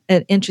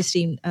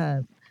interesting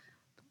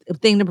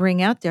thing to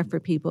bring out there for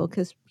people,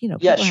 because yeah,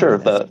 people have sure.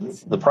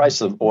 investments. The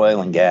price of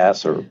oil and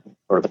gas, or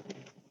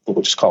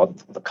we'll just call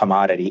it the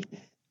commodity,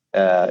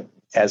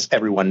 as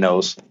everyone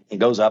knows, it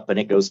goes up and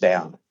it goes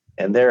down,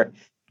 and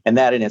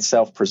that in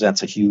itself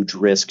presents a huge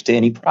risk to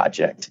any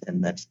project.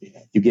 And that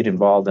you get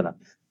involved in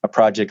a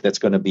project that's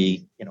going to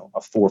be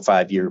a 4 or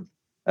 5 year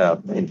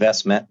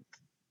investment,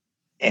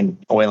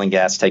 and oil and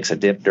gas takes a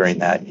dip during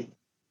that,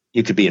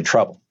 you could be in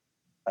trouble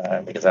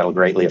because that'll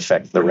greatly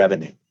affect the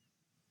revenue.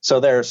 So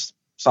there's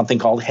something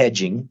called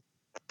hedging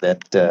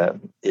that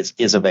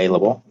is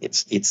available.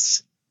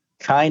 It's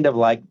kind of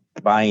like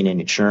buying an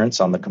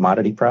insurance on the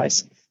commodity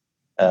price.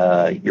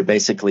 You're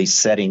basically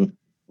setting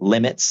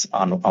limits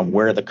on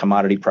where the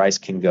commodity price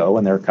can go,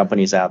 and there are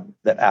companies out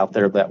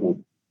there that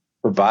will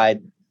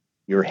provide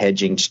your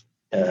hedges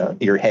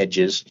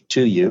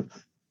to you.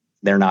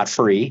 They're not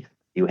free.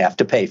 You have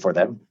to pay for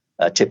them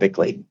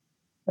typically.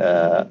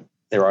 There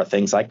are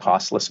things like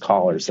costless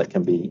collars that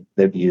can be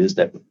used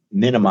that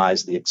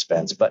minimize the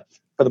expense, but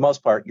for the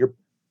most part,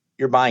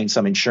 you're buying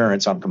some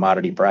insurance on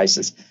commodity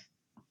prices.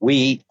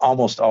 We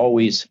almost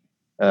always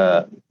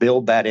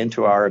build that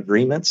into our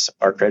agreements,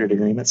 our credit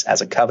agreements,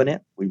 as a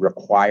covenant. We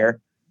require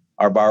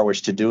our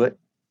borrowers to do it,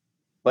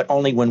 but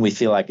only when we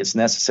feel like it's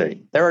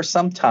necessary. There are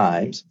some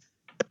times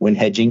when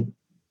hedging,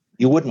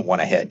 you wouldn't want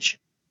to hedge.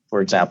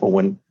 For example,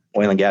 when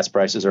oil and gas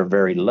prices are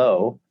very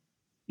low,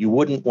 you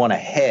wouldn't want to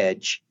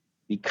hedge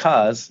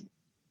because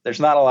there's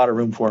not a lot of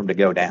room for them to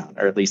go down,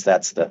 or at least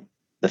that's the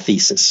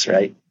thesis,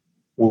 right?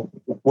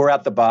 We're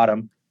at the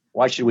bottom.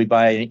 Why should we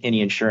buy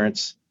any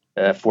insurance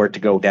for it to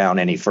go down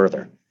any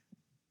further?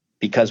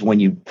 Because when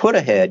you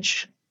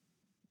purchase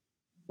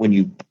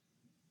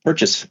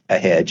a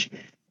hedge,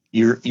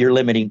 you're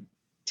limiting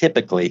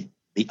typically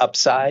the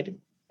upside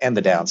and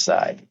the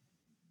downside.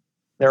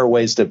 There are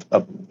ways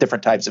of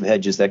different types of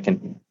hedges that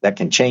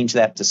can change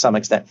that to some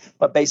extent,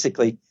 but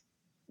basically,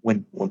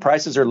 when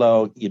prices are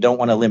low, you don't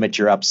want to limit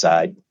your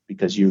upside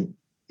because you're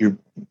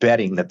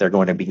betting that they're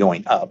going to be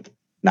going up,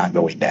 not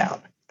going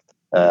down.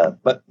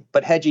 But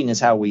hedging is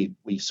how we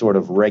sort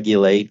of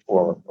regulate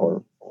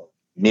or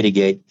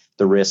mitigate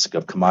the risk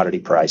of commodity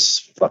price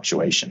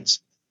fluctuations.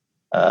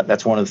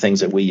 That's one of the things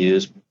that we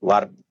use. A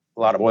lot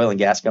of oil and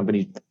gas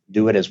companies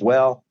do it as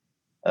well.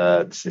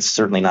 It's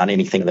certainly not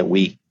anything that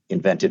we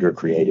invented or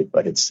created,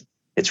 but it's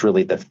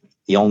really the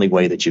only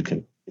way that you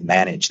can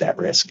manage that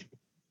risk.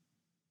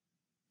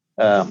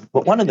 But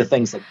one of the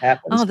things that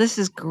happens. Oh, this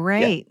is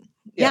great.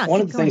 Yeah, one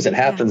of the things that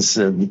happens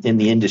in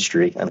the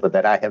industry,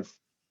 that I have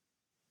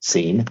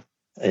seen,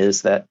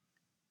 is that,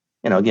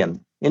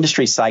 again,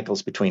 industry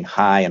cycles between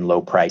high and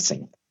low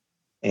pricing.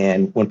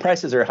 And when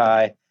prices are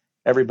high,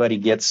 everybody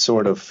gets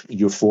sort of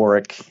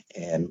euphoric,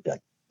 and,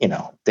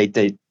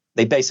 they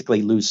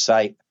basically lose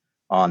sight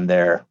on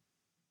their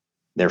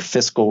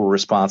fiscal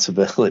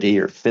responsibility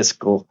or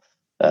fiscal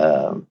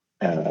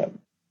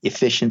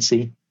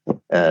efficiency.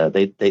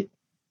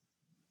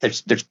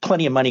 There's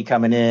plenty of money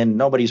coming in.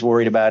 Nobody's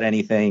worried about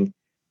anything.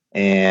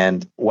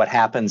 And what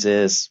happens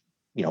is,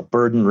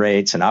 burden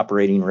rates and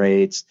operating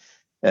rates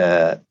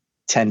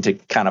tend to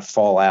kind of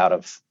fall out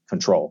of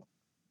control.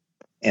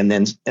 And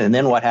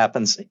then what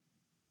happens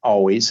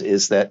always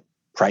is that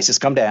prices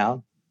come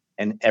down,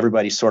 and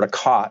everybody's sort of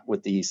caught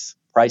with this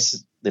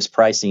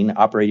pricing,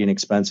 operating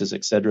expenses,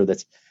 et cetera,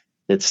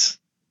 that's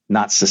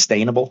not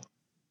sustainable.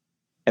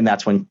 And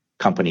that's when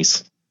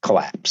companies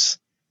collapse.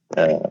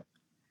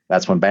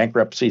 That's when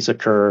bankruptcies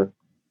occur.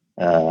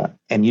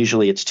 And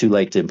usually it's too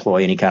late to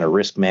employ any kind of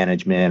risk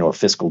management or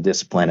fiscal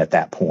discipline at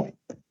that point.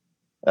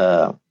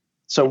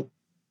 So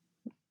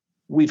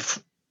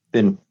we've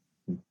been,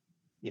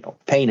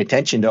 paying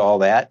attention to all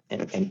that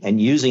and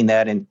using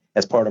that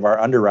as part of our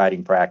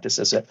underwriting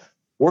practices.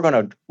 We're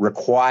going to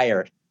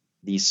require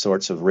these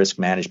sorts of risk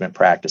management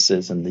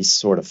practices and these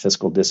sort of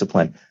fiscal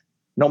discipline,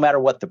 no matter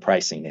what the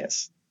pricing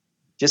is.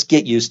 Just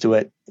get used to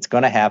it. It's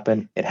going to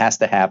happen. It has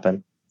to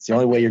happen. It's the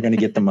only way you're going to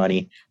get the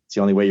money. It's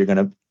the only way you're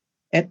going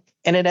to.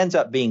 And it ends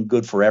up being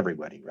good for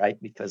everybody, right?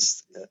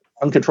 Because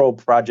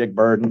uncontrolled project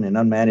burden and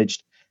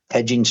unmanaged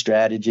hedging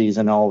strategies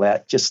and all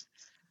that just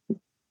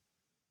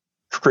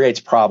creates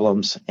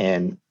problems,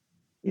 and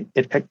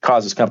it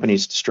causes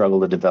companies to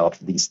struggle to develop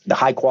the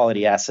high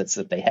quality assets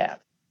that they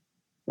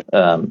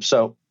have.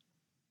 So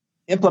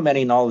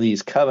implementing all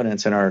these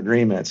covenants in our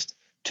agreements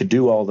to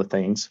do all the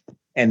things,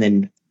 and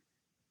then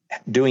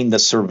doing the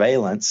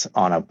surveillance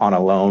on a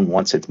loan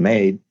once it's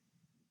made,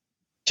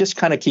 just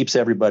kind of keeps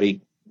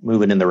everybody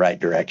moving in the right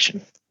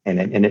direction,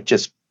 and it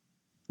just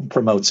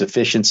promotes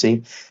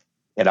efficiency.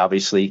 It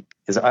obviously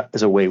is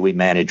a way we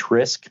manage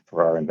risk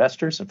for our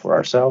investors and for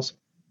ourselves,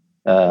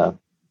 but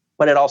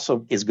it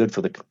also is good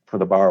for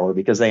the borrower,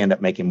 because they end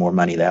up making more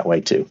money that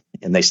way too,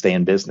 and they stay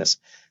in business,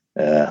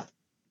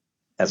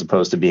 as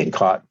opposed to being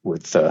caught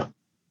with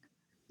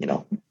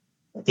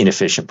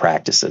inefficient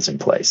practices in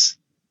place.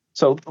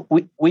 So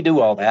we do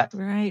all that,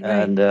 right.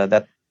 And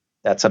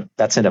that's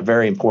a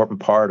very important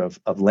part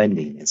of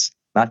lending. It's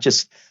not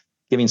just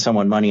giving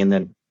someone money and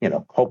then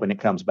hoping it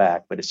comes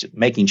back, but it's just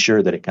making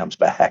sure that it comes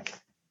back,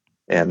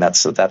 and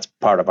that's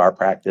part of our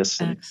practice.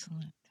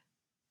 Excellent.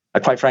 I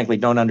quite frankly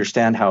don't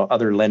understand how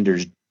other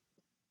lenders,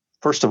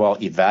 first of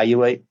all,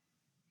 evaluate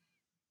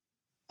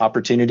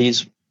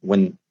opportunities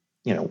when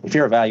if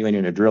you're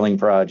evaluating a drilling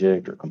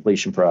project or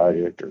completion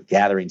project or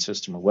gathering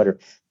system or whatever,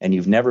 and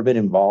you've never been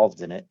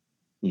involved in it,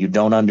 you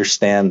don't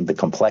understand the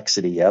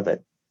complexity of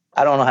it.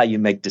 I don't know how you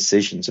make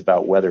decisions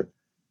about whether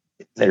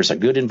there's a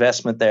good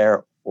investment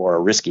there or a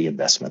risky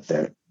investment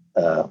there.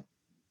 And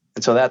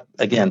so that,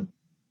 again,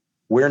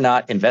 we're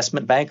not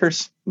investment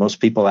bankers. Most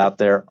people out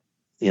there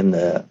in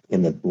the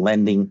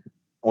lending,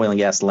 oil and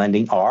gas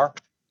lending are,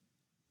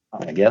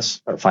 I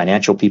guess, are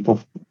financial people,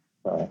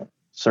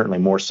 certainly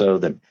more so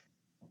than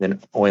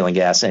oil and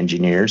gas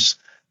engineers.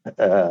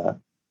 So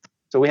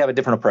we have a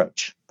different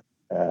approach.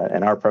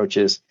 And our approach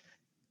is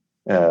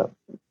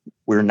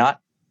we're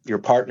not your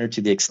partner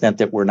to the extent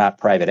that we're not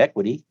private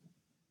equity.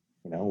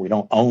 We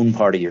don't own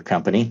part of your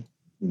company.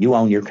 You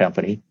own your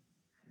company.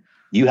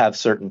 You have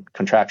certain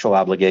contractual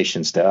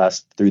obligations to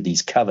us through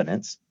these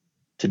covenants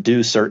to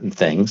do certain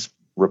things,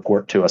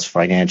 report to us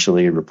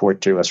financially,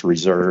 report to us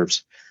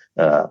reserves,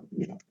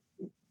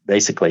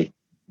 basically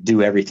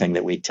do everything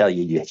that we tell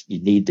you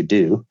need to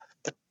do.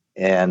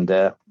 And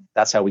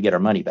that's how we get our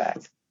money back.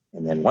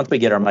 And then once we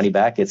get our money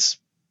back, it's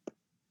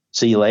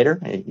see you later.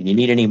 If you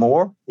need any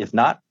more, if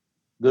not,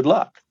 good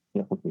luck.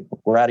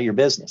 We're out of your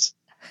business.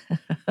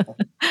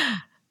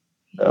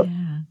 So,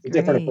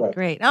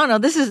 great. Oh no,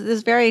 this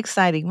is very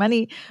exciting.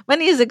 Money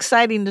is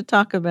exciting to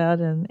talk about,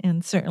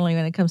 and certainly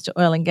when it comes to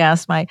oil and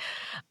gas, my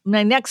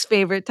next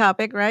favorite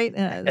topic, right?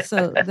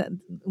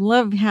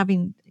 Love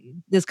having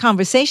this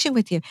conversation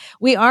with you.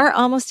 We are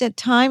almost at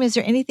time. Is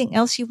there anything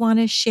else you want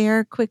to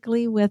share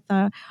quickly with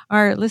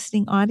our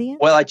listening audience?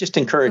 Well, I just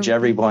encourage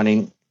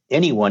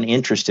anyone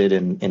interested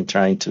in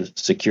trying to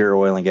secure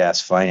oil and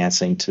gas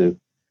financing to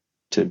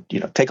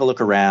take a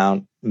look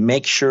around.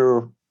 Make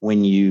sure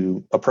when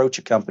you approach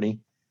a company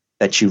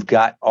that you've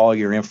got all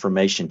your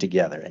information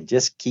together, and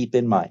just keep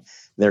in mind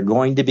they're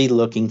going to be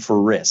looking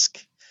for risk.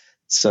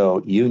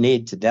 So you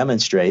need to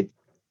demonstrate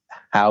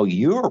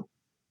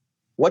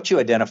what you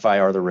identify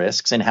are the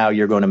risks and how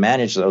you're going to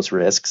manage those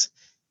risks,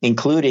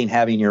 including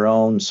having your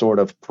own sort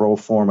of pro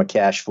forma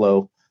cash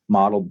flow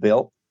model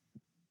built.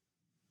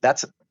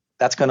 That's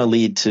going to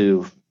lead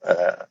to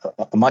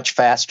a much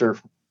faster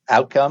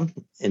outcome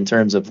in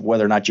terms of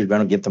whether or not you're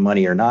going to get the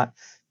money or not.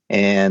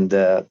 And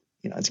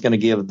it's going to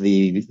give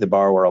the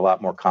borrower a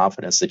lot more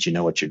confidence that you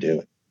know what you're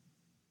doing.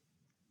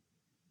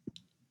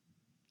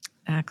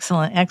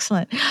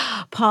 Excellent.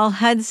 Paul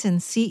Hudson,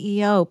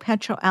 CEO,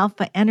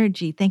 PetroAlpha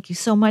Energy, thank you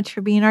so much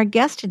for being our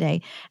guest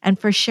today and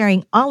for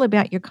sharing all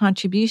about your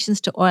contributions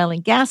to oil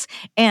and gas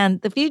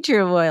and the future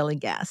of oil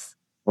and gas.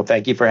 Well,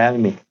 thank you for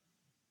having me.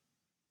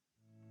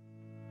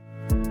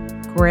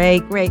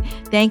 Great.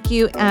 Thank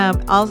you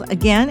all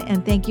again,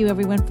 and thank you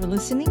everyone for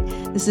listening.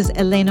 This is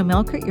Elena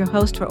Melkert, your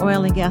host for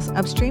Oil and Gas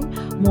Upstream.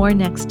 More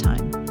next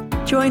time.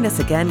 Join us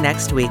again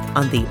next week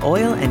on the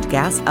Oil and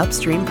Gas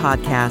Upstream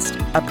podcast,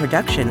 a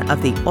production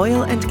of the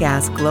Oil and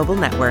Gas Global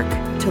Network.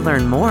 To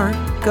learn more,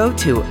 go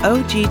to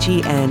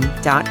oggn.com.